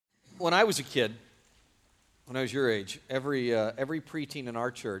When I was a kid, when I was your age, every preteen in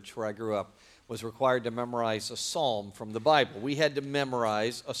our church where I grew up was required to memorize a psalm from the Bible. We had to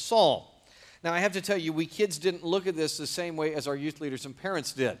memorize a psalm. Now, I have to tell you, we kids didn't look at this the same way as our youth leaders and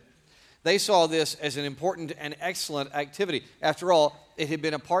parents did. They saw this as an important and excellent activity. After all, it had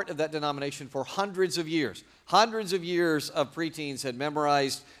been a part of that denomination for hundreds of years. Hundreds of years of preteens had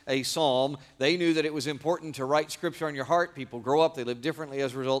memorized a psalm. They knew that it was important to write scripture on your heart. People grow up, they live differently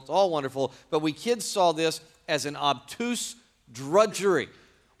as a result. It's all wonderful. But we kids saw this as an obtuse drudgery.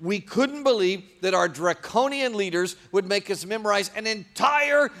 We couldn't believe that our draconian leaders would make us memorize an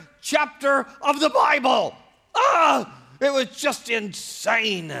entire chapter of the Bible. It was just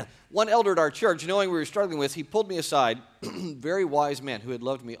insane. One elder at our church, knowing we were struggling with, he pulled me aside, very wise man who had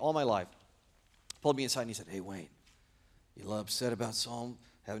loved me all my life, pulled me aside and he said, "Hey, Wayne, you a little upset about Psalm,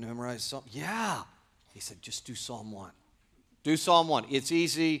 having to memorize Psalm?" "Yeah." He said, "Just do Psalm 1. Do Psalm 1. It's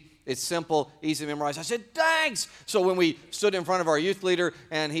easy, it's simple, easy to memorize." I said, "Thanks." So when we stood in front of our youth leader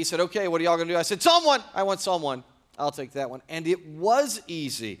and he said, "Okay, what are y'all going to do?" I said, "Psalm 1. I want Psalm 1. I'll take that one." And it was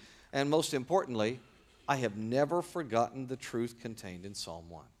easy. And most importantly, I have never forgotten the truth contained in Psalm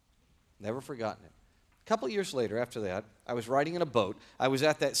 1. Never forgotten it. A couple of years later, after that, I was riding in a boat. I was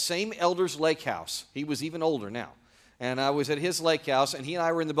at that same elder's lake house. He was even older now. And I was at his lake house, and he and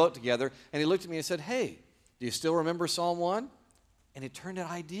I were in the boat together, and he looked at me and said, "Hey, do you still remember Psalm 1? And it turned out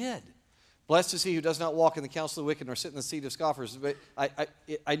I did. "Blessed is he who does not walk in the counsel of the wicked, nor sit in the seat of scoffers." But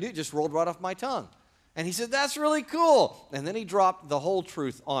I knew it just rolled right off my tongue. And he said, "That's really cool." And then he dropped the whole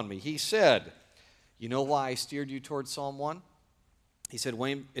truth on me. He said, "You know why I steered you towards Psalm 1? He said,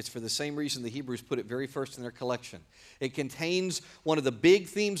 "Wayne, it's for the same reason the Hebrews put it very first in their collection. It contains one of the big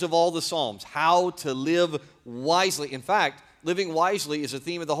themes of all the Psalms, how to live wisely. In fact, living wisely is a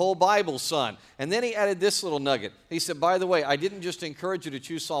theme of the whole Bible, son." And then he added this little nugget. He said, "By the way, I didn't just encourage you to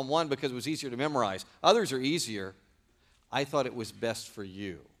choose Psalm 1 because it was easier to memorize. Others are easier. I thought it was best for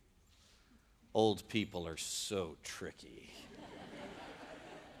you." Old people are so tricky.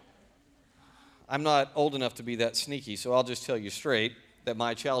 I'm not old enough to be that sneaky, so I'll just tell you straight that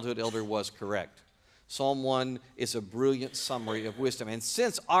my childhood elder was correct. Psalm 1 is a brilliant summary of wisdom. And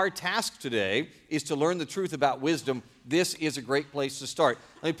since our task today is to learn the truth about wisdom, this is a great place to start.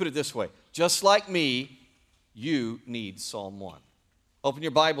 Let me put it this way. Just like me, you need Psalm 1. Open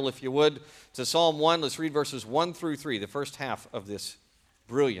your Bible, if you would, to Psalm 1. Let's read verses 1 through 3, the first half of this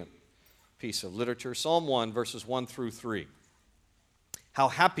brilliant piece of literature. Psalm 1, verses 1 through 3. "How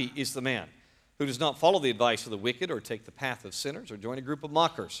happy is the man who does not follow the advice of the wicked or take the path of sinners or join a group of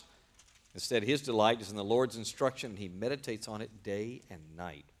mockers. Instead, his delight is in the Lord's instruction, and he meditates on it day and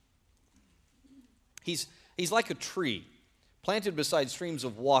night. He's like a tree planted beside streams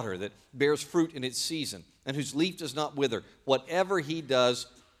of water that bears fruit in its season and whose leaf does not wither. Whatever he does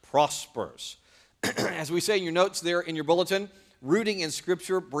prospers." As we say in your notes there in your bulletin, rooting in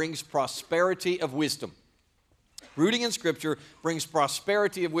Scripture brings prosperity of wisdom. Rooting in Scripture brings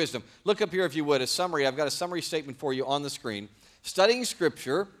prosperity of wisdom. Look up here, if you would, a summary. I've got a summary statement for you on the screen. Studying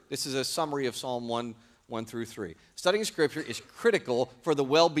Scripture, this is a summary of Psalm 1, 1 through 3. Studying Scripture is critical for the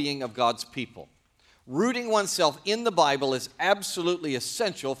well-being of God's people. Rooting oneself in the Bible is absolutely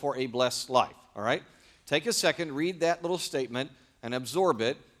essential for a blessed life, all right? Take a second, read that little statement, and absorb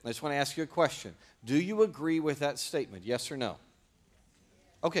it. I just want to ask you a question. Do you agree with that statement, yes or no?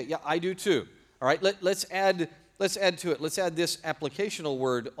 Okay, yeah, I do too. All right, let's add to it. Let's add this applicational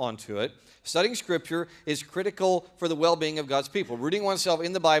word onto it. Studying Scripture is critical for the well-being of God's people. Rooting oneself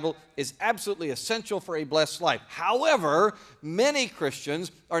in the Bible is absolutely essential for a blessed life. However, many Christians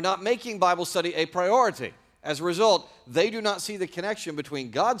are not making Bible study a priority. As a result, they do not see the connection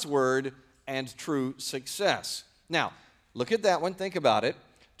between God's Word and true success. Now, look at that one. Think about it.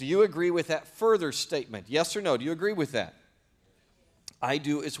 Do you agree with that further statement? Yes or no? Do you agree with that? I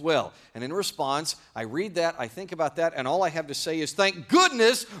do as well. And in response, I read that, I think about that, and all I have to say is, thank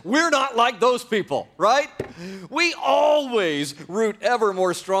goodness we're not like those people, right? We always root ever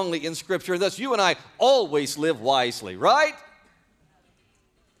more strongly in Scripture. Thus, you and I always live wisely, right?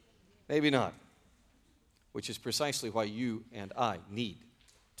 Maybe not. Which is precisely why you and I need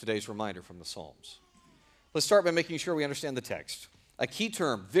today's reminder from the Psalms. Let's start by making sure we understand the text. A key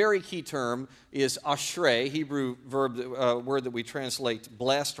term, very key term, is ashrei, Hebrew word that we translate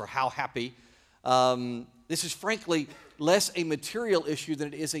blessed or how happy. This is frankly less a material issue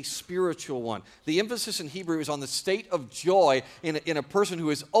than it is a spiritual one. The emphasis in Hebrew is on the state of joy in a person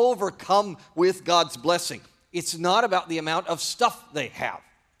who is overcome with God's blessing. It's not about the amount of stuff they have.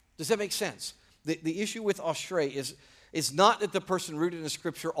 Does that make sense? The issue with ashrei is not that the person rooted in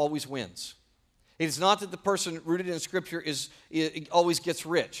Scripture always wins. It's not that the person rooted in Scripture always gets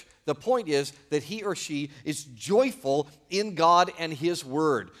rich. The point is that he or she is joyful in God and His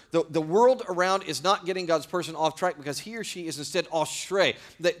Word. The world around is not getting God's person off track because he or she is instead astray.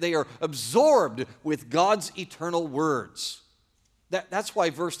 They are absorbed with God's eternal words. That's why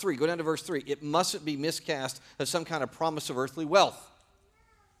verse 3, go down to verse 3, it mustn't be miscast as some kind of promise of earthly wealth.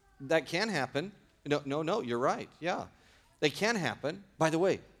 That can happen. No, you're right. Yeah, they can happen. By the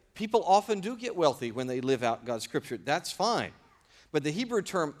way, people often do get wealthy when they live out God's Scripture. That's fine. But the Hebrew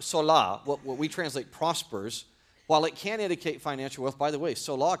term solah, what we translate prospers, while it can indicate financial wealth, by the way,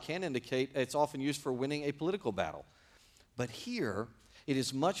 solah can indicate it's often used for winning a political battle. But here, it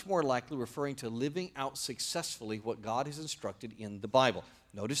is much more likely referring to living out successfully what God has instructed in the Bible.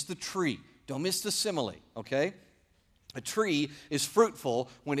 Notice the tree. Don't miss the simile, okay? A tree is fruitful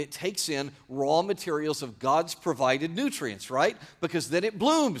when it takes in raw materials of God's provided nutrients, right? Because then it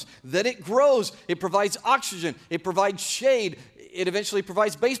blooms, then it grows, it provides oxygen, it provides shade, it eventually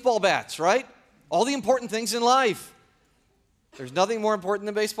provides baseball bats, right? All the important things in life. There's nothing more important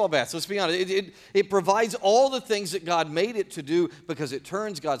than baseball bats, let's be honest. It provides all the things that God made it to do because it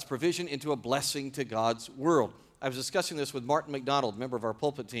turns God's provision into a blessing to God's world. I was discussing this with Martin McDonald, member of our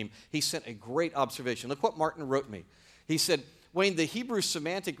pulpit team. He sent a great observation. Look what Martin wrote me. He said, Wayne, the Hebrew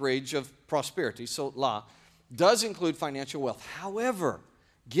semantic range of prosperity, solah, does include financial wealth. However,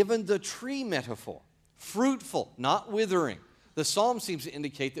 given the tree metaphor, fruitful, not withering, the psalm seems to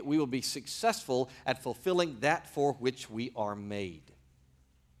indicate that we will be successful at fulfilling that for which we are made.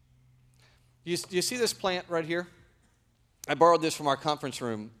 Do you see this plant right here? I borrowed this from our conference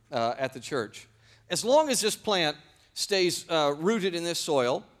room at the church. As long as this plant stays rooted in this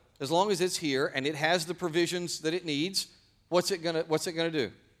soil, as long as it's here and it has the provisions that it needs, what's it gonna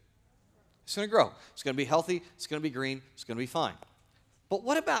do? It's gonna grow. It's gonna be healthy. It's gonna be green. It's gonna be fine. But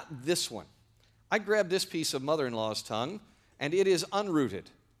what about this one? I grabbed this piece of mother-in-law's tongue, and it is unrooted,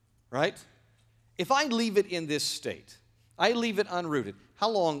 right? If I leave it in this state, I leave it unrooted, how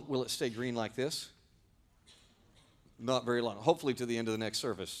long will it stay green like this? Not very long. Hopefully to the end of the next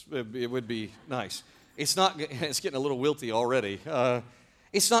service. It would be nice. It's getting a little wilty already.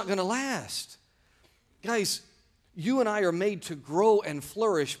 It's not going to last. Guys, you and I are made to grow and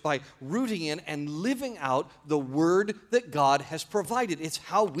flourish by rooting in and living out the Word that God has provided. It's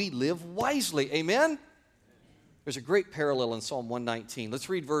how we live wisely. Amen? There's a great parallel in Psalm 119. Let's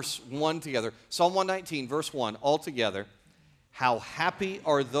read verse 1 together. Psalm 119, verse 1, all together. How happy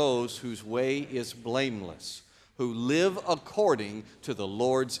are those whose way is blameless, who live according to the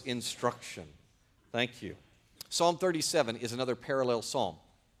Lord's instruction. Thank you. Psalm 37 is another parallel psalm.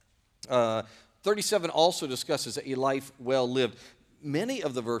 37 also discusses a life well lived. Many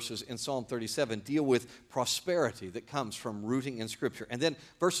of the verses in Psalm 37 deal with prosperity that comes from rooting in Scripture. And then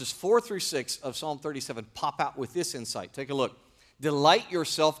verses 4 through 6 of Psalm 37 pop out with this insight. Take a look. Delight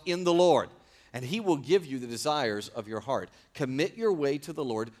yourself in the Lord, and He will give you the desires of your heart. Commit your way to the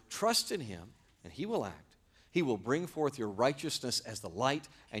Lord. Trust in Him, and He will act. He will bring forth your righteousness as the light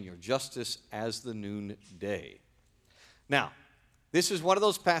and your justice as the noonday. Now, this is one of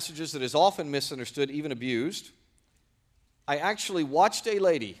those passages that is often misunderstood, even abused. I actually watched a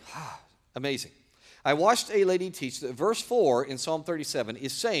lady, amazing. I watched a lady teach that verse 4 in Psalm 37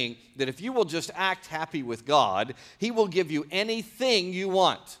 is saying that if you will just act happy with God, He will give you anything you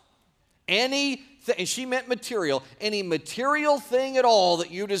want. Anything, and she meant material, any material thing at all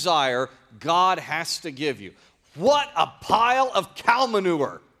that you desire, God has to give you. What a pile of cow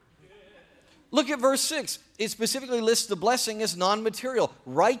manure. Look at verse 6. It specifically lists the blessing as non-material.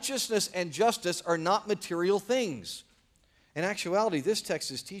 Righteousness and justice are not material things. In actuality, this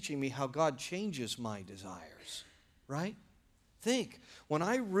text is teaching me how God changes my desires, right? Think, when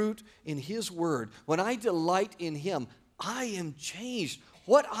I root in His Word, when I delight in Him, I am changed.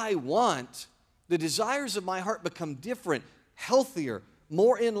 What I want, the desires of my heart become different, healthier,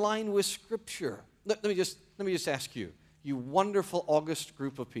 more in line with Scripture. Let me just ask you, you wonderful August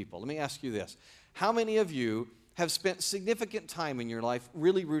group of people, let me ask you this. How many of you have spent significant time in your life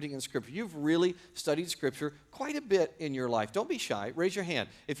really rooting in Scripture? You've really studied Scripture quite a bit in your life. Don't be shy. Raise your hand.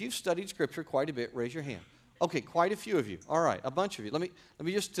 If you've studied Scripture quite a bit, raise your hand. Okay, quite a few of you. All right, a bunch of you. Let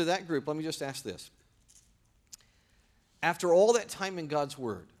me just, to that group, let me just ask this. After all that time in God's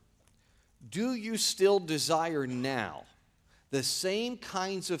Word, do you still desire now the same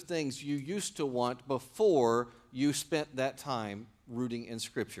kinds of things you used to want before you spent that time rooting in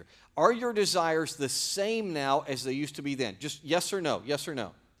Scripture? Are your desires the same now as they used to be then? Just yes or no? Yes or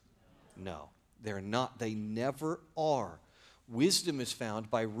no? No, they're not. They never are. Wisdom is found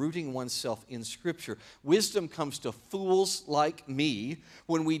by rooting oneself in Scripture. Wisdom comes to fools like me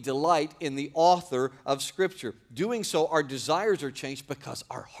when we delight in the author of Scripture. Doing so, our desires are changed because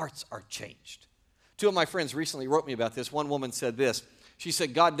our hearts are changed. Two of my friends recently wrote me about this. One woman said this. She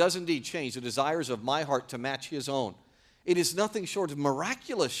said, God does indeed change the desires of my heart to match His own. It is nothing short of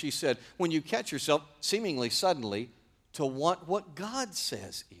miraculous, she said, when you catch yourself, seemingly suddenly, to want what God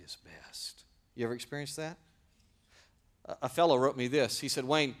says is best. You ever experienced that? A fellow wrote me this. He said,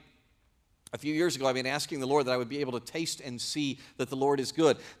 Wayne, a few years ago, I've been asking the Lord that I would be able to taste and see that the Lord is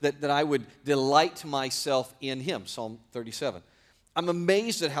good, that I would delight myself in Him, Psalm 37. I'm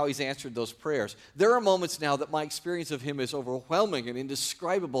amazed at how He's answered those prayers. There are moments now that my experience of Him is overwhelming and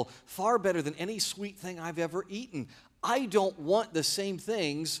indescribable, far better than any sweet thing I've ever eaten. I don't want the same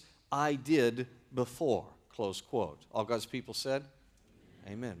things I did before, close quote. All God's people said,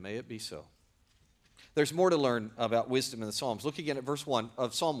 amen. May it be so. There's more to learn about wisdom in the Psalms. Look again at verse 1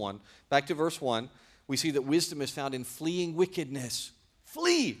 of Psalm 1. Back to verse 1, we see that wisdom is found in fleeing wickedness.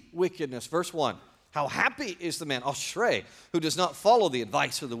 Flee wickedness. Verse 1. How happy is the man, Ashrei, who does not follow the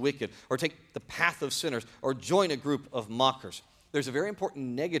advice of the wicked, or take the path of sinners, or join a group of mockers. There's a very important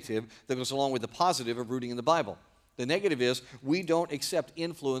negative that goes along with the positive of rooting in the Bible. The negative is we don't accept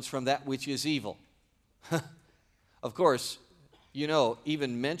influence from that which is evil. Of course, you know,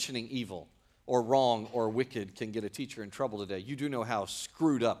 even mentioning evil or wrong or wicked can get a teacher in trouble today. You do know how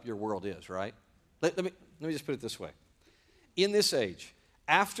screwed up your world is, right? Let me just put it this way. In this age,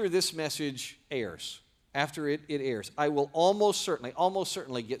 after this message airs, after it airs, I will almost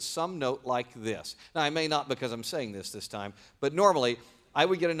certainly get some note like this. Now, I may not because I'm saying this time, but normally I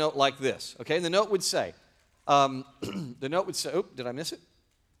would get a note like this, okay? And the note would say, oh, did I miss it?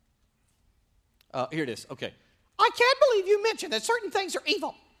 Here it is, okay. I can't believe you mentioned that certain things are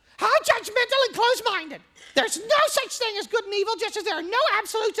evil. How judgmental and close-minded. There's no such thing as good and evil, just as there are no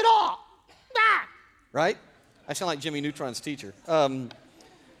absolutes at all. Ah. Right? I sound like Jimmy Neutron's teacher.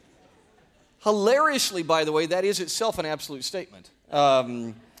 Hilariously, by the way, that is itself an absolute statement.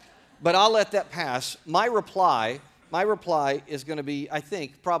 But I'll let that pass. My reply is going to be, I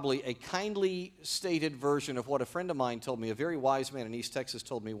think, probably a kindly stated version of what a friend of mine told me, a very wise man in East Texas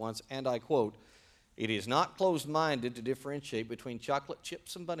told me once, and I quote, "It is not closed-minded to differentiate between chocolate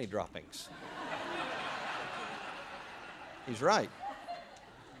chips and bunny droppings." He's right.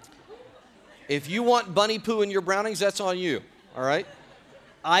 If you want bunny poo in your brownings, that's on you, all right?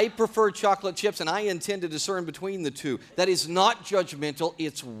 I prefer chocolate chips, and I intend to discern between the two. That is not judgmental,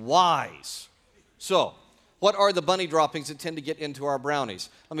 it's wise. So, what are the bunny droppings that tend to get into our brownies?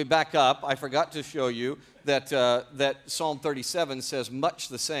 Let me back up. I forgot to show you that Psalm 37 says much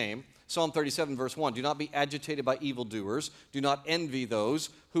the same. Psalm 37, verse 1, do not be agitated by evildoers. Do not envy those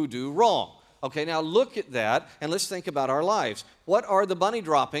who do wrong. Okay, now look at that, and let's think about our lives. What are the bunny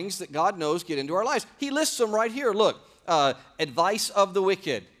droppings that God knows get into our lives? He lists them right here. Look, advice of the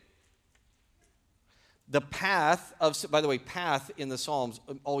wicked. The path of, by the way, path in the Psalms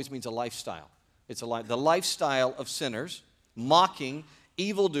always means a lifestyle. It's the lifestyle of sinners, mocking,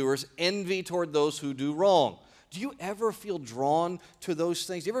 evildoers, envy toward those who do wrong. Do you ever feel drawn to those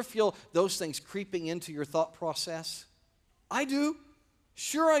things? Do you ever feel those things creeping into your thought process? I do.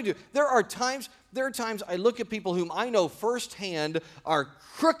 Sure I do. There are times I look at people whom I know firsthand are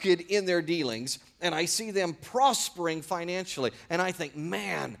crooked in their dealings, and I see them prospering financially, and I think,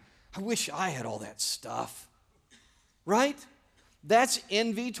 man, I wish I had all that stuff. Right? That's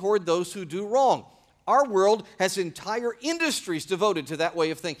envy toward those who do wrong. Our world has entire industries devoted to that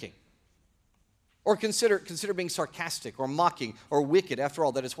way of thinking. Or consider being sarcastic or mocking or wicked. After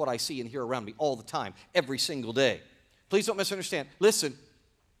all, that is what I see and hear around me all the time, every single day. Please don't misunderstand. Listen,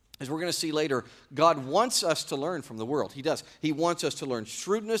 as we're going to see later, God wants us to learn from the world. He does. He wants us to learn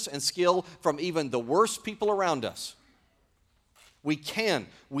shrewdness and skill from even the worst people around us. We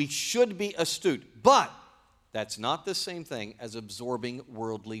should be astute, but that's not the same thing as absorbing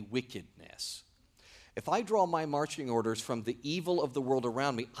worldly wickedness. If I draw my marching orders from the evil of the world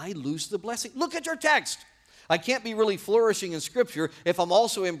around me, I lose the blessing. Look at your text. I can't be really flourishing in Scripture if I'm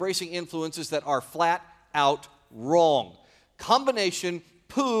also embracing influences that are flat out wrong. Combination,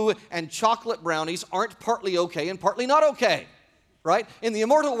 poo and chocolate brownies aren't partly okay and partly not okay, right? In the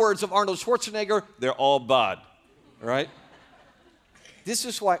immortal words of Arnold Schwarzenegger, they're all bad, right? This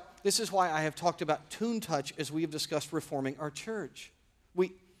is why I have talked about tune touch as we have discussed reforming our church.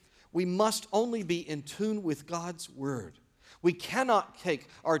 We must only be in tune with God's Word. We cannot take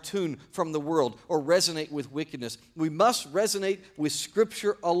our tune from the world or resonate with wickedness. We must resonate with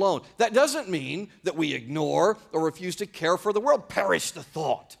Scripture alone. That doesn't mean that we ignore or refuse to care for the world. Perish the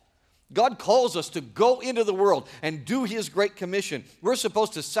thought. God calls us to go into the world and do His great commission. We're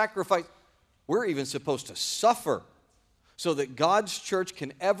supposed to sacrifice. We're even supposed to suffer so that God's church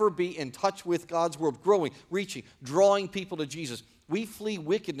can ever be in touch with God's world, growing, reaching, drawing people to Jesus. We flee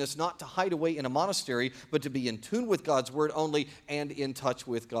wickedness not to hide away in a monastery, but to be in tune with God's word only and in touch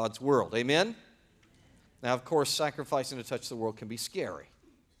with God's world. Amen? Now, of course, sacrificing to touch the world can be scary.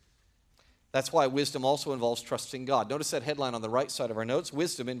 That's why wisdom also involves trusting God. Notice that headline on the right side of our notes.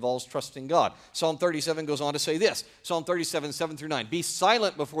 Wisdom involves trusting God. Psalm 37 goes on to say this. Psalm 37, 7 through 9. Be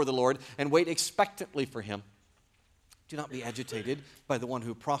silent before the Lord and wait expectantly for Him. Do not be agitated by the one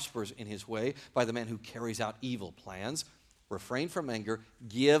who prospers in his way, by the man who carries out evil plans. Refrain from anger.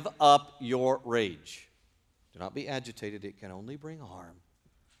 Give up your rage. Do not be agitated. It can only bring harm.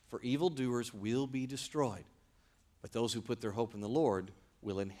 For evildoers will be destroyed, but those who put their hope in the Lord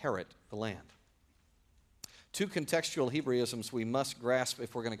will inherit the land. Two contextual Hebraisms we must grasp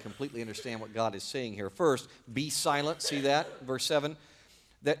if we're going to completely understand what God is saying here. First, be silent. See that? Verse 7.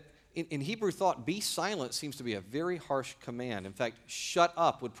 That in Hebrew thought, be silent seems to be a very harsh command. In fact, shut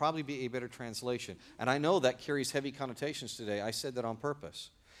up would probably be a better translation. And I know that carries heavy connotations today. I said that on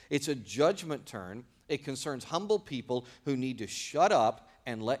purpose. It's a judgment term. It concerns humble people who need to shut up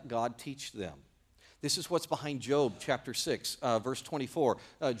and let God teach them. This is what's behind Job chapter 6, verse 24.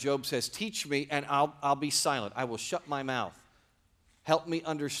 Job says, teach me and I'll be silent. I will shut my mouth. Help me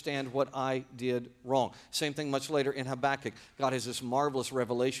understand what I did wrong. Same thing much later in Habakkuk. God has this marvelous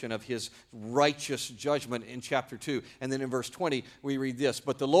revelation of His righteous judgment in chapter 2. And then in verse 20, we read this.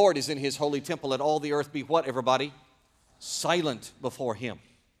 But the Lord is in His holy temple. Let all the earth be what, everybody? Silent before Him.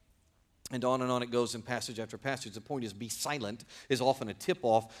 And on it goes in passage after passage. The point is, be silent is often a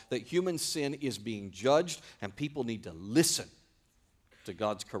tip-off that human sin is being judged and people need to listen to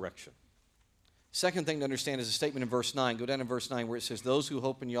God's correction. Second thing to understand is a statement in verse 9. Go down in verse 9 where it says, those who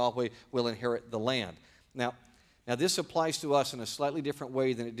hope in Yahweh will inherit the land. Now this applies to us in a slightly different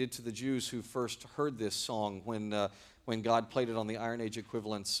way than it did to the Jews who first heard this song when God played it on the Iron Age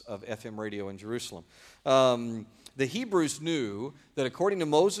equivalents of FM radio in Jerusalem. The Hebrews knew that according to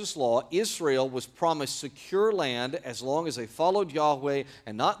Moses' law, Israel was promised secure land as long as they followed Yahweh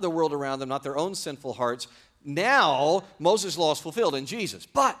and not the world around them, not their own sinful hearts. Now, Moses' law is fulfilled in Jesus.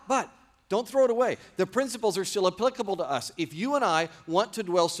 But, don't throw it away. The principles are still applicable to us. If you and I want to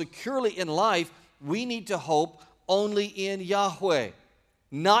dwell securely in life, we need to hope only in Yahweh,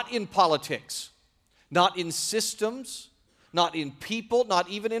 not in politics, not in systems, not in people, not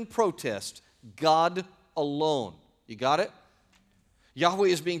even in protest. God alone. You got it? Yahweh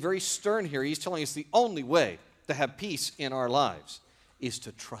is being very stern here. He's telling us the only way to have peace in our lives is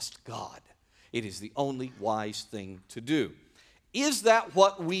to trust God. It is the only wise thing to do. Is that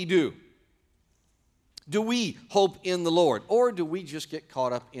what we do? Do we hope in the Lord? Or do we just get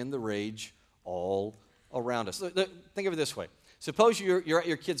caught up in the rage all around us? Think of it this way. Suppose you're at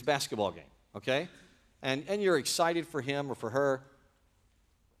your kid's basketball game, okay? And you're excited for him or for her.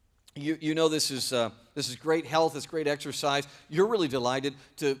 You know this is great health, it's great exercise. You're really delighted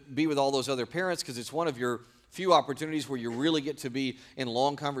to be with all those other parents because it's one of your few opportunities where you really get to be in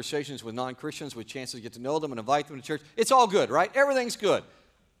long conversations with non-Christians with chances to get to know them and invite them to church. It's all good, right? Everything's good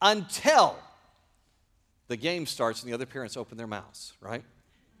until the game starts and the other parents open their mouths, right?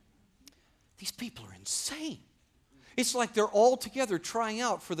 These people are insane. It's like they're all together trying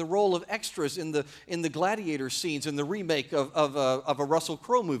out for the role of extras in the gladiator scenes in the remake of a Russell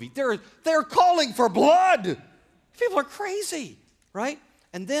Crowe movie. They're calling for blood. People are crazy, right?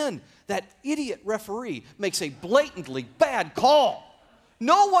 And then that idiot referee makes a blatantly bad call.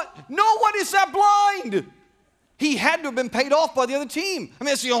 No one is that blind. He had to have been paid off by the other team. I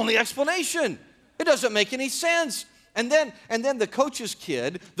mean, that's the only explanation. It doesn't make any sense. And then the coach's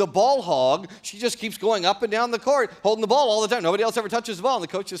kid, the ball hog, she just keeps going up and down the court, holding the ball all the time. Nobody else ever touches the ball, and the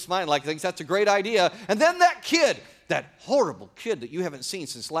coach is smiling like thinks that's a great idea. And then that kid, that horrible kid that you haven't seen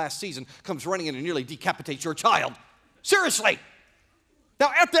since last season, comes running in and nearly decapitates your child. Seriously.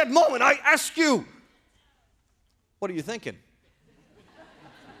 Now, at that moment, I ask you, what are you thinking?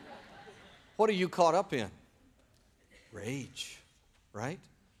 What are you caught up in? Rage, right?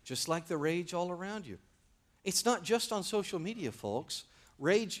 Just like the rage all around you. It's not just on social media, folks.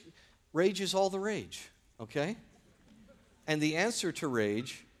 Rage is all the rage, okay? And the answer to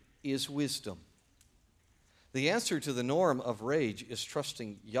rage is wisdom. The answer to the norm of rage is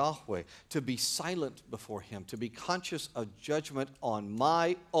trusting Yahweh, to be silent before Him, to be conscious of judgment on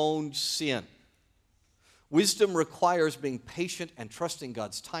my own sin. Wisdom requires being patient and trusting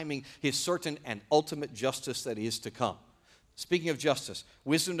God's timing, His certain and ultimate justice that is to come. Speaking of justice,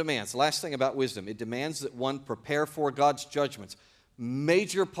 wisdom demands, the last thing about wisdom, it demands that one prepare for God's judgments.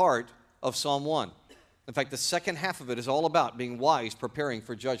 Major part of Psalm 1. In fact, the second half of it is all about being wise, preparing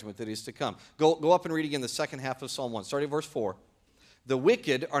for judgment that is to come. Go up and read again the second half of Psalm 1, starting at verse 4. The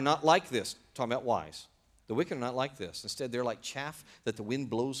wicked are not like this, talking about wise. The wicked are not like this. Instead, they're like chaff that the wind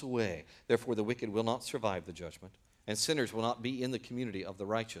blows away. Therefore, the wicked will not survive the judgment, and sinners will not be in the community of the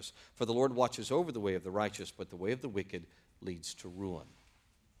righteous. For the Lord watches over the way of the righteous, but the way of the wicked leads to ruin.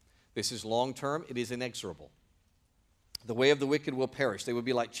 This is long term. It is inexorable. The way of the wicked will perish. They will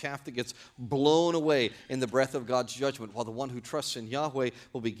be like chaff that gets blown away in the breath of God's judgment, while the one who trusts in Yahweh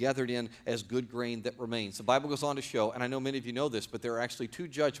will be gathered in as good grain that remains. The Bible goes on to show, and I know many of you know this, but there are actually two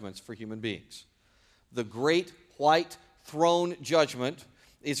judgments for human beings. The great white throne judgment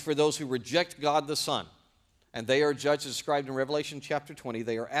is for those who reject God the Son. And they are judged, as described in Revelation chapter 20.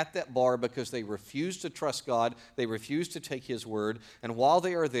 They are at that bar because they refuse to trust God. They refuse to take His word. And while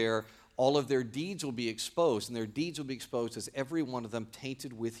they are there, all of their deeds will be exposed. And their deeds will be exposed as every one of them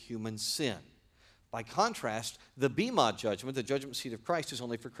tainted with human sin. By contrast, the Bema judgment, the judgment seat of Christ, is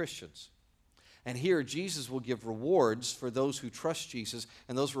only for Christians. And here, Jesus will give rewards for those who trust Jesus.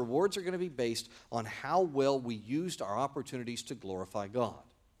 And those rewards are going to be based on how well we used our opportunities to glorify God.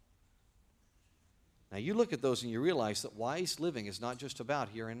 Now, you look at those and you realize that wise living is not just about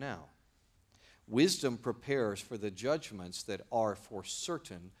here and now. Wisdom prepares for the judgments that are for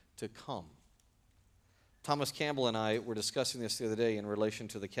certain to come. Thomas Campbell and I were discussing this the other day in relation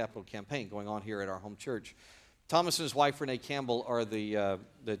to the capital campaign going on here at our home church. Thomas and his wife, Renee Campbell, are the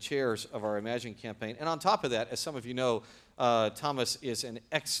chairs of our Imagine campaign. And on top of that, as some of you know, Thomas is an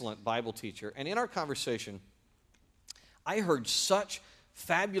excellent Bible teacher. And in our conversation, I heard such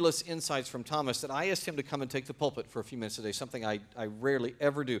fabulous insights from Thomas that I asked him to come and take the pulpit for a few minutes a day, something I rarely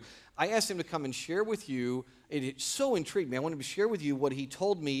ever do. I asked him to come and share with you, it so intrigued me, I wanted to share with you what he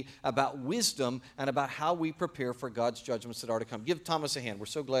told me about wisdom and about how we prepare for God's judgments that are to come. Give Thomas a hand. We're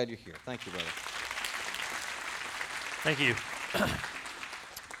so glad you're here. Thank you, brother. Thank you.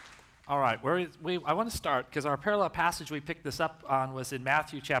 All right, I want to start because our parallel passage we picked this up on was in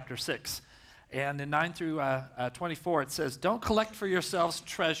Matthew chapter 6. And in 9 through 24, it says, "Don't collect for yourselves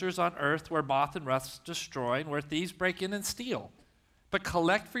treasures on earth where moth and rust destroy and where thieves break in and steal. But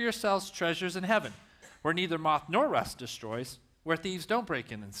collect for yourselves treasures in heaven where neither moth nor rust destroys, where thieves don't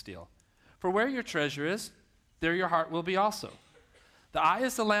break in and steal. For where your treasure is, there your heart will be also. The eye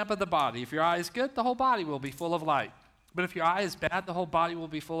is the lamp of the body. If your eye is good, the whole body will be full of light. But if your eye is bad, the whole body will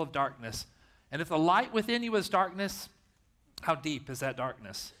be full of darkness. And if the light within you is darkness, how deep is that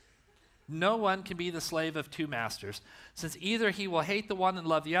darkness? No one can be the slave of two masters, since either he will hate the one and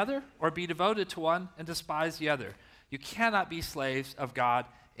love the other, or be devoted to one and despise the other. You cannot be slaves of God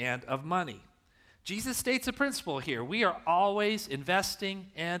and of money." Jesus states a principle here. We are always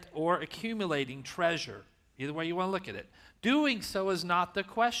investing and or accumulating treasure, either way you want to look at it. Doing so is not the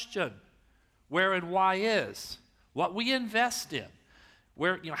question. Where and why is. What we invest in,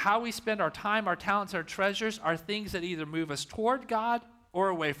 how we spend our time, our talents, our treasures are things that either move us toward God or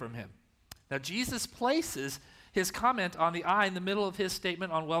away from Him. Now, Jesus places his comment on the eye in the middle of his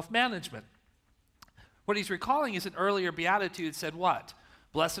statement on wealth management. What he's recalling is an earlier beatitude said what?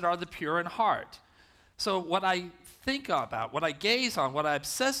 Blessed are the pure in heart. So what I think about, what I gaze on, what I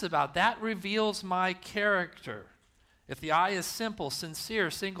obsess about, that reveals my character. If the eye is simple,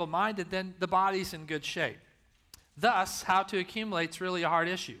 sincere, single-minded, then the body's in good shape. Thus, how to accumulate is really a hard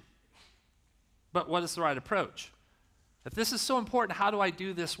issue. But what is the right approach? If this is so important, how do I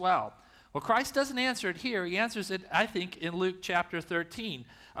do this well? Well, Christ doesn't answer it here. He answers it, I think, in Luke chapter 16,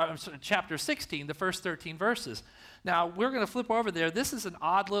 the first 13 verses. Now, we're going to flip over there. This is an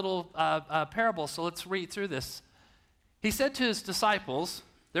odd little parable, so let's read through this. He said to his disciples,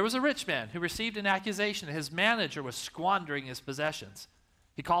 there was a rich man who received an accusation that his manager was squandering his possessions.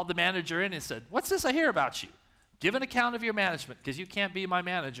 He called the manager in and said, "What's this I hear about you? Give an account of your management, because you can't be my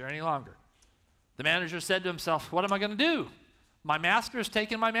manager any longer." The manager said to himself, "What am I going to do? My master has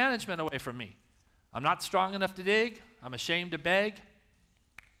taken my management away from me. I'm not strong enough to dig. I'm ashamed to beg.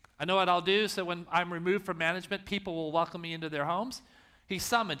 I know what I'll do so when I'm removed from management, people will welcome me into their homes." He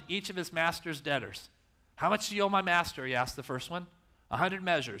summoned each of his master's debtors. "How much do you owe my master?" he asked the first one. 100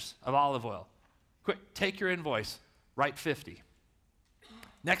 measures of olive oil. "Quick, take your invoice. Write 50.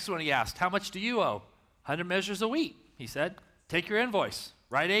 Next one he asked, "How much do you owe?" 100 measures of wheat, he said. "Take your invoice.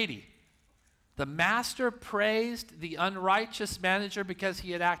 Write 80. The master praised the unrighteous manager because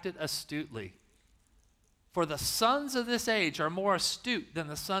he had acted astutely. For the sons of this age are more astute than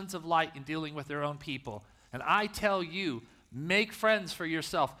the sons of light in dealing with their own people. And I tell you, make friends for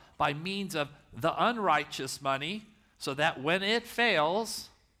yourself by means of the unrighteous money, so that when it fails,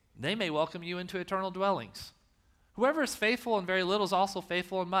 they may welcome you into eternal dwellings. Whoever is faithful in very little is also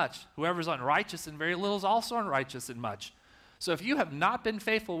faithful in much. Whoever is unrighteous in very little is also unrighteous in much. So if you have not been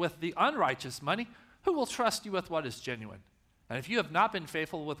faithful with the unrighteous money, who will trust you with what is genuine? And if you have not been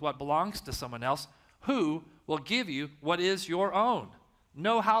faithful with what belongs to someone else, who will give you what is your own?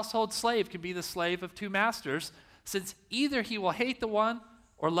 No household slave can be the slave of two masters, since either he will hate the one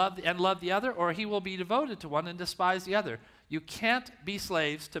or love the other, or he will be devoted to one and despise the other. You can't be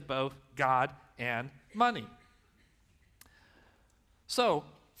slaves to both God and money. So,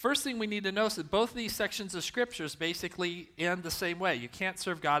 first thing we need to know is that both of these sections of scriptures basically end the same way. You can't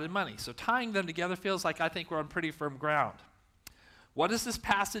serve God and money. So tying them together feels like I think we're on pretty firm ground. What does this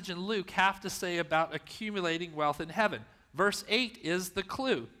passage in Luke have to say about accumulating wealth in heaven? Verse 8 is the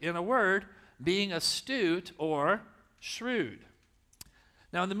clue. In a word, being astute or shrewd.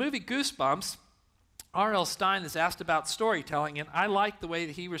 Now, in the movie Goosebumps, R.L. Stine is asked about storytelling, and I like the way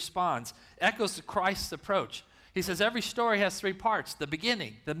that he responds. Echoes to Christ's approach. He says every story has three parts: the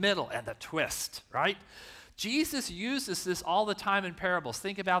beginning, the middle, and the twist, right? Jesus uses this all the time in parables.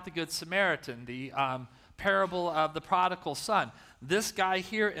 Think about the Good Samaritan, the parable of the prodigal son. This guy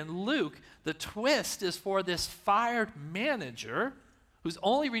here in Luke, the twist is for this fired manager whose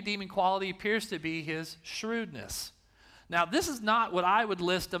only redeeming quality appears to be his shrewdness. Now, this is not what I would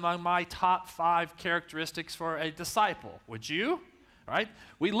list among my top 5 characteristics for a disciple. Would you? Right?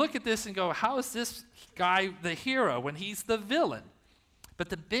 We look at this and go, how is this guy the hero when he's the villain? But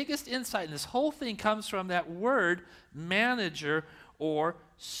the biggest insight in this whole thing comes from that word manager or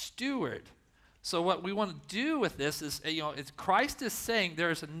steward. So what we want to do with this is, Christ is saying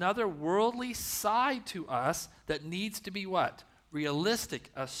there's another worldly side to us that needs to be what? Realistic,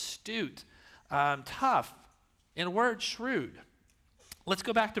 astute, tough. In a word, shrewd. Let's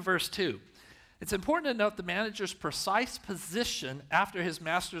go back to verse 2. It's important to note the manager's precise position after his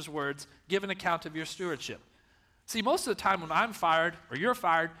master's words, give an account of your stewardship. See, most of the time when I'm fired or you're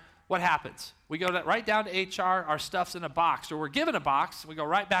fired, what happens? We go right down to HR, our stuff's in a box, or we're given a box, we go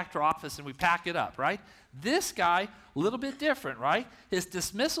right back to our office and we pack it up, right? This guy, a little bit different, right? His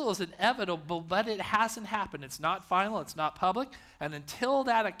dismissal is inevitable, but it hasn't happened. It's not final, it's not public, and until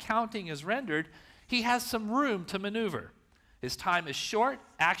that accounting is rendered, he has some room to maneuver. His time is short,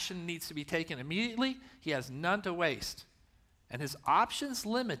 action needs to be taken immediately, he has none to waste. And his options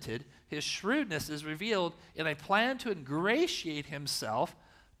limited, his shrewdness is revealed in a plan to ingratiate himself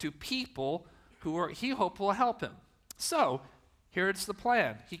to people who he hopes will help him. So, here it's the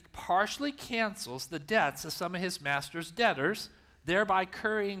plan. He partially cancels the debts of some of his master's debtors, thereby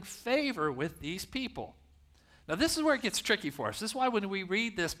currying favor with these people. Now, this is where it gets tricky for us. This is why when we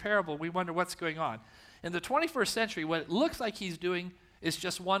read this parable, we wonder what's going on. In the 21st century, what it looks like he's doing is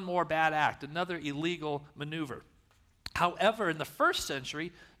just one more bad act, another illegal maneuver. However, in the first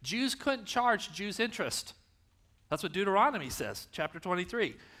century, Jews couldn't charge Jews interest. That's what Deuteronomy says, chapter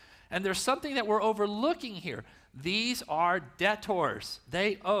 23. And there's something that we're overlooking here. These are debtors.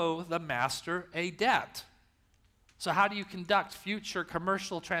 They owe the master a debt. So how do you conduct future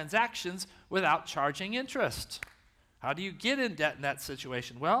commercial transactions without charging interest? How do you get in debt in that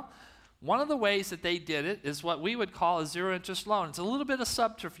situation? Well, one of the ways that they did it is what we would call a zero-interest loan. It's a little bit of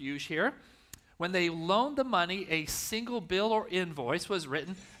subterfuge here. When they loaned the money, a single bill or invoice was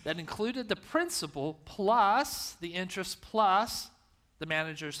written that included the principal plus the interest plus the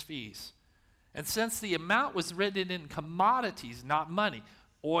manager's fees. And since the amount was written in commodities, not money,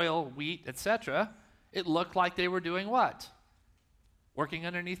 oil, wheat, etc., it looked like they were doing what? Working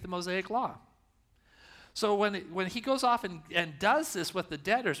underneath the Mosaic law. So when he goes off and does this with the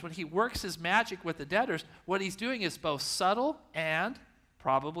debtors, when he works his magic with the debtors, what he's doing is both subtle and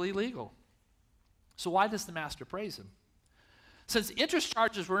probably legal. So why does the master praise him? Since interest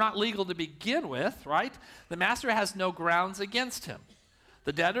charges were not legal to begin with, right, the master has no grounds against him.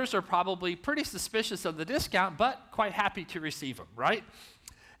 The debtors are probably pretty suspicious of the discount, but quite happy to receive them, right?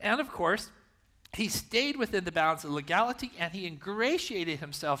 And of course, he stayed within the bounds of legality, and he ingratiated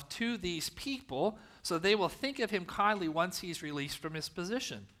himself to these people so they will think of him kindly once he's released from his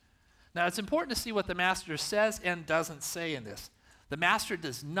position. Now, it's important to see what the master says and doesn't say in this. The master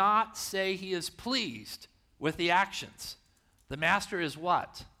does not say he is pleased with the actions. The master is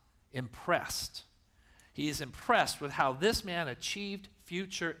what? Impressed. He is impressed with how this man achieved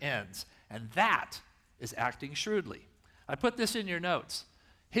future ends, and that is acting shrewdly. I put this in your notes.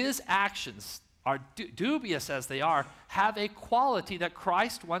 His actions, are dubious as they are, have a quality that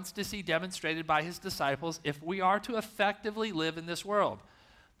Christ wants to see demonstrated by his disciples if we are to effectively live in this world.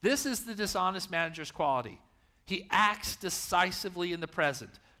 This is the dishonest manager's quality. He acts decisively in the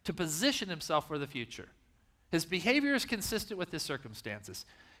present to position himself for the future. His behavior is consistent with his circumstances.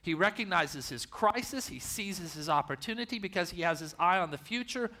 He recognizes his crisis. He seizes his opportunity because he has his eye on the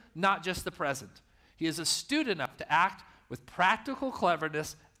future, not just the present. He is astute enough to act with practical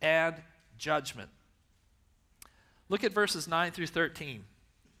cleverness and judgment. Look at verses 9 through 13.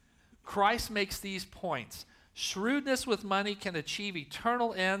 Christ makes these points. Shrewdness with money can achieve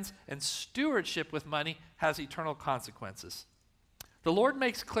eternal ends, and stewardship with money has eternal consequences. The Lord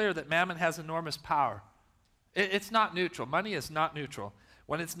makes clear that mammon has enormous power. It's not neutral. Money is not neutral.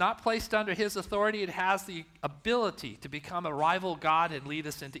 When it's not placed under his authority, it has the ability to become a rival God and lead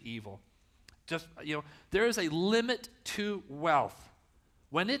us into evil. There is a limit to wealth.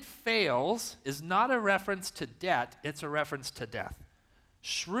 When it fails, is not a reference to debt, it's a reference to death.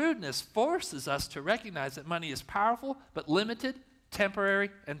 Shrewdness forces us to recognize that money is powerful, but limited,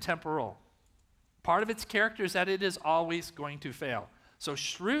 temporary, and temporal. Part of its character is that it is always going to fail. So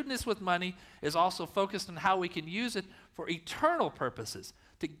shrewdness with money is also focused on how we can use it for eternal purposes,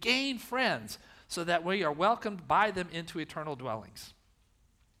 to gain friends, so that we are welcomed by them into eternal dwellings.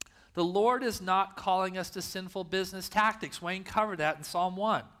 The Lord is not calling us to sinful business tactics. Wayne covered that in Psalm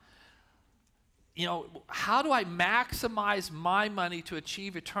 1. How do I maximize my money to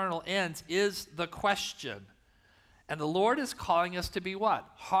achieve eternal ends is the question. And the Lord is calling us to be what?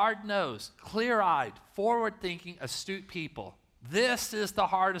 Hard-nosed, clear-eyed, forward-thinking, astute people. This is the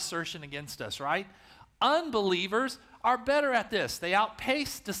hard assertion against us, right? Unbelievers are better at this. They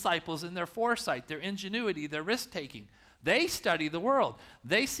outpace disciples in their foresight, their ingenuity, their risk-taking. They study the world.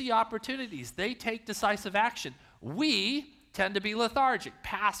 They see opportunities. They take decisive action. We tend to be lethargic,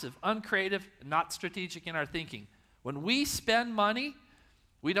 passive, uncreative, not strategic in our thinking. When we spend money,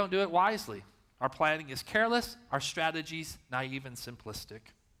 we don't do it wisely. Our planning is careless, our strategies naive and simplistic.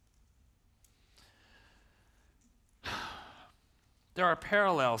 There are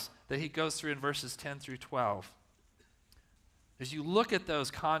parallels that he goes through in verses 10 through 12. As you look at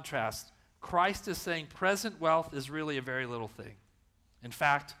those contrasts, Christ is saying present wealth is really a very little thing. In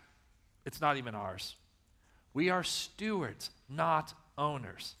fact, it's not even ours. We are stewards, not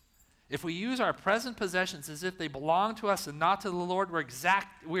owners. If we use our present possessions as if they belong to us and not to the Lord,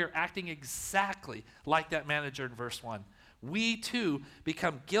 we're acting exactly like that manager in verse 1. We too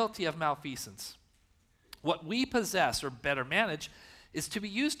become guilty of malfeasance. What we possess, or better manage, is to be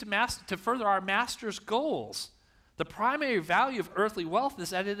used to further our master's goals. The primary value of earthly wealth is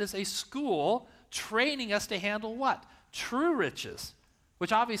that it is a school training us to handle what? True riches,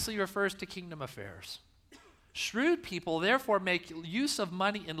 which obviously refers to kingdom affairs. Shrewd people therefore make use of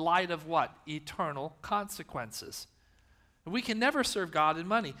money in light of what? Eternal consequences. We can never serve God in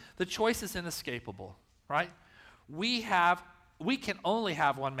money. The choice is inescapable, right? We can only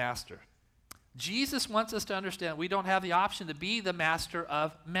have one master. Jesus wants us to understand we don't have the option to be the master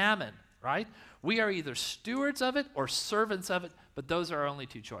of mammon, right? We are either stewards of it or servants of it, but those are our only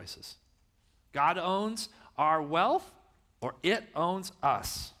two choices. God owns our wealth, or it owns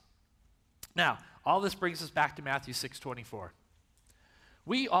us. Now, all this brings us back to Matthew 6:24.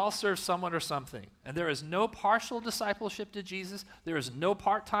 We all serve someone or something, and there is no partial discipleship to Jesus. There is no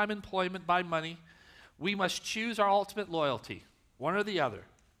part-time employment by money. We must choose our ultimate loyalty, one or the other.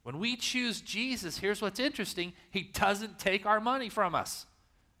 When we choose Jesus, here's what's interesting. He doesn't take our money from us.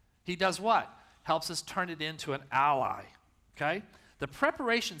 He does what? Helps us turn it into an ally, okay? The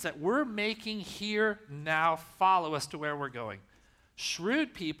preparations that we're making here now follow us to where we're going.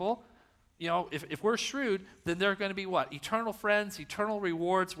 Shrewd people, if we're shrewd, then they're going to be what? Eternal friends, eternal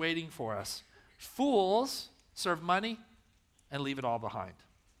rewards waiting for us. Fools serve money and leave it all behind.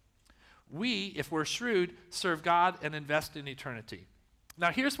 We, if we're shrewd, serve God and invest in eternity. Now,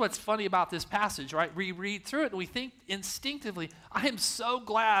 here's what's funny about this passage, right? We read through it and we think instinctively, I am so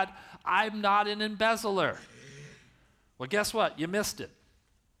glad I'm not an embezzler. Well, guess what? You missed it.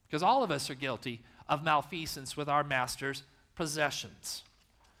 Because all of us are guilty of malfeasance with our master's possessions.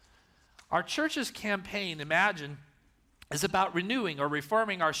 Our church's campaign, Imagine, is about renewing or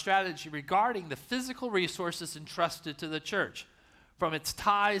reforming our strategy regarding the physical resources entrusted to the church, from its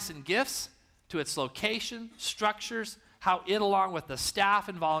tithes and gifts to its location, structures, how it, along with the staff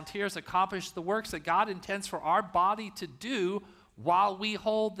and volunteers, accomplish the works that God intends for our body to do while we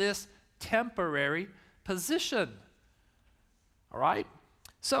hold this temporary position. All right?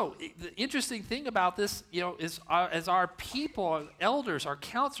 So the interesting thing about this, is as our people, our elders, our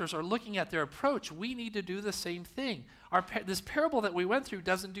counselors are looking at their approach, we need to do the same thing. This parable that we went through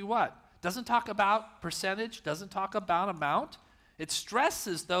doesn't do what? Doesn't talk about percentage, doesn't talk about amount. It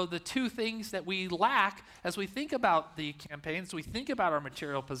stresses, though, the two things that we lack as we think about the campaigns, we think about our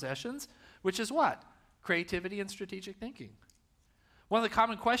material possessions, which is what? Creativity and strategic thinking. One of the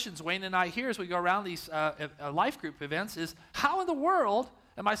common questions Wayne and I hear as we go around these life group events is, how in the world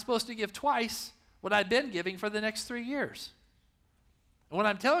am I supposed to give twice what I've been giving for the next 3 years? And what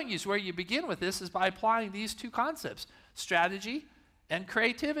I'm telling you is where you begin with this is by applying these two concepts, strategy and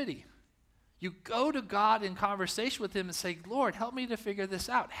creativity. You go to God in conversation with him and say, Lord, help me to figure this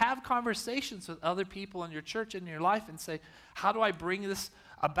out. Have conversations with other people in your church and in your life and say, how do I bring this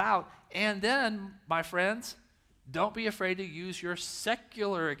about? And then, my friends, don't be afraid to use your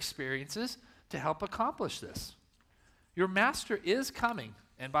secular experiences to help accomplish this. Your master is coming.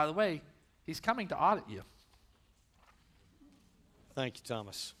 And by the way, he's coming to audit you. Thank you,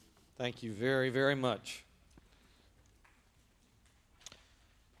 Thomas. Thank you very, very much.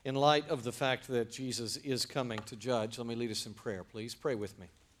 In light of the fact that Jesus is coming to judge, let me lead us in prayer, please. Pray with me.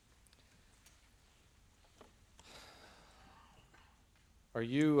 Are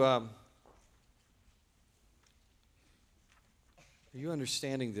you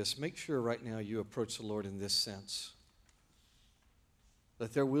understanding this? Make sure right now you approach the Lord in this sense,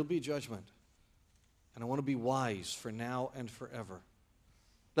 that there will be judgment. And I want to be wise for now and forever.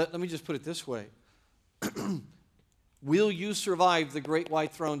 Let me just put it this way. Will you survive the great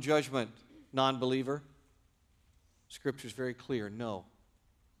white throne judgment, non-believer? Scripture is very clear, no.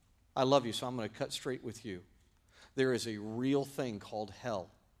 I love you, so I'm going to cut straight with you. There is a real thing called hell,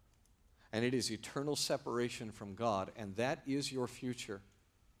 and it is eternal separation from God, and that is your future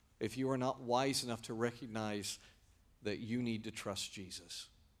if you are not wise enough to recognize that you need to trust Jesus.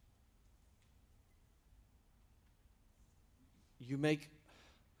 You make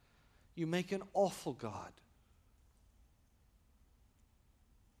an awful God.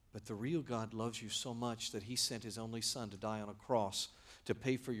 But the real God loves you so much that he sent his only son to die on a cross to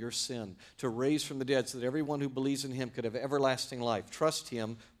pay for your sin, to raise from the dead so that everyone who believes in him could have everlasting life. Trust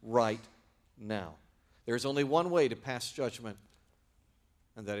him right now. There is only one way to pass judgment,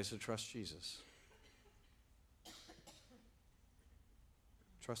 and that is to trust Jesus.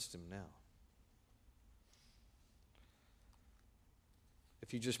 Trust him now.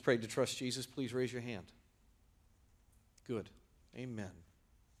 If you just prayed to trust Jesus, please raise your hand. Good. Amen.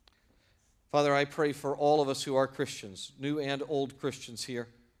 Father, I pray for all of us who are Christians, new and old Christians here.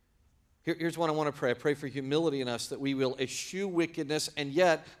 Here's what I want to pray. I pray for humility in us, that we will eschew wickedness, and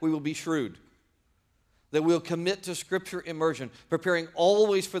yet we will be shrewd. That we'll commit to Scripture immersion, preparing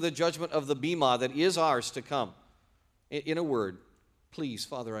always for the judgment of the Bema that is ours to come. In a word, please,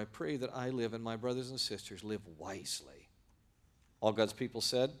 Father, I pray that I live and my brothers and sisters live wisely. All God's people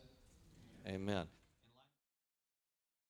said, amen.